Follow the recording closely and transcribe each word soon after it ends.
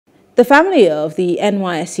The family of the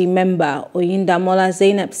NYSC member Oyindamola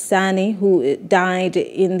Zainab Sanni, who died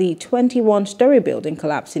in the 21-story building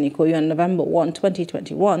collapse in Ikoyi on November 1,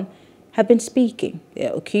 2021, have been speaking. They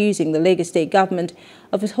are accusing the Lagos state government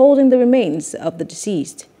of withholding the remains of the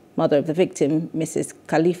deceased. Mother of the victim, Mrs.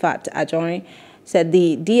 Khalifat Ajorin, said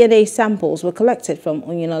the DNA samples were collected from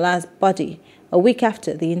Oyindamola's body a week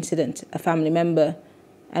after the incident. A family member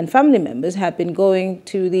and family members have been going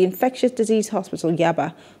to the infectious disease hospital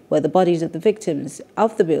Yaba, where the bodies of the victims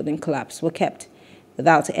of the building collapse were kept,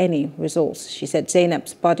 without any results. She said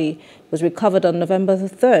Zainab's body was recovered on November the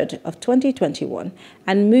 3rd of 2021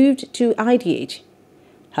 and moved to IDH.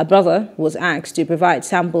 Her brother was asked to provide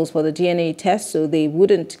samples for the DNA test so they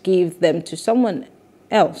wouldn't give them to someone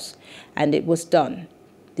else, and it was done.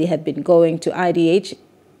 They had been going to IDH,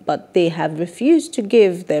 but they have refused to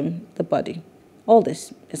give them the body. All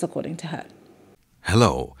this is according to her.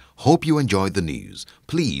 Hello, hope you enjoyed the news.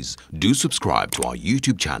 Please do subscribe to our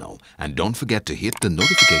YouTube channel and don't forget to hit the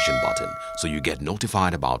notification button so you get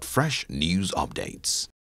notified about fresh news updates.